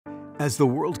As the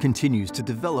world continues to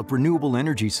develop renewable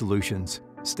energy solutions,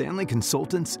 Stanley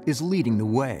Consultants is leading the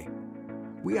way.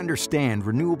 We understand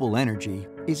renewable energy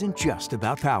isn't just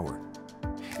about power.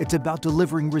 It's about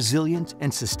delivering resilient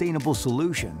and sustainable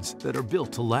solutions that are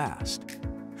built to last.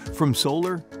 From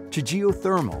solar to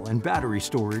geothermal and battery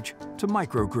storage to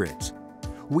microgrids,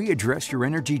 we address your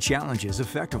energy challenges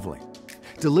effectively,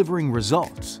 delivering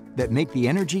results that make the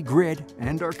energy grid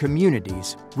and our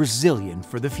communities resilient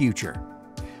for the future.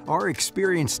 Our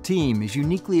experienced team is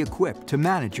uniquely equipped to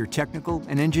manage your technical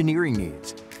and engineering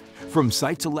needs, from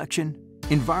site selection,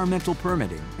 environmental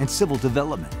permitting, and civil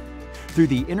development, through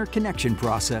the interconnection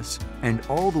process and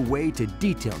all the way to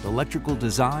detailed electrical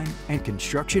design and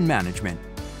construction management.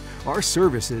 Our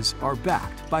services are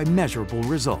backed by measurable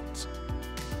results.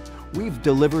 We've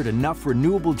delivered enough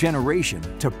renewable generation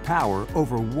to power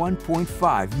over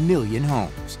 1.5 million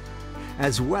homes,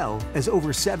 as well as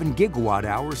over 7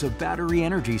 gigawatt-hours of battery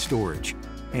energy storage,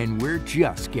 and we're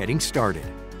just getting started.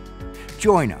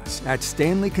 Join us at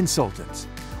Stanley Consultants,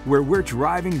 where we're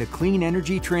driving the clean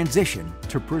energy transition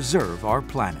to preserve our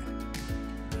planet.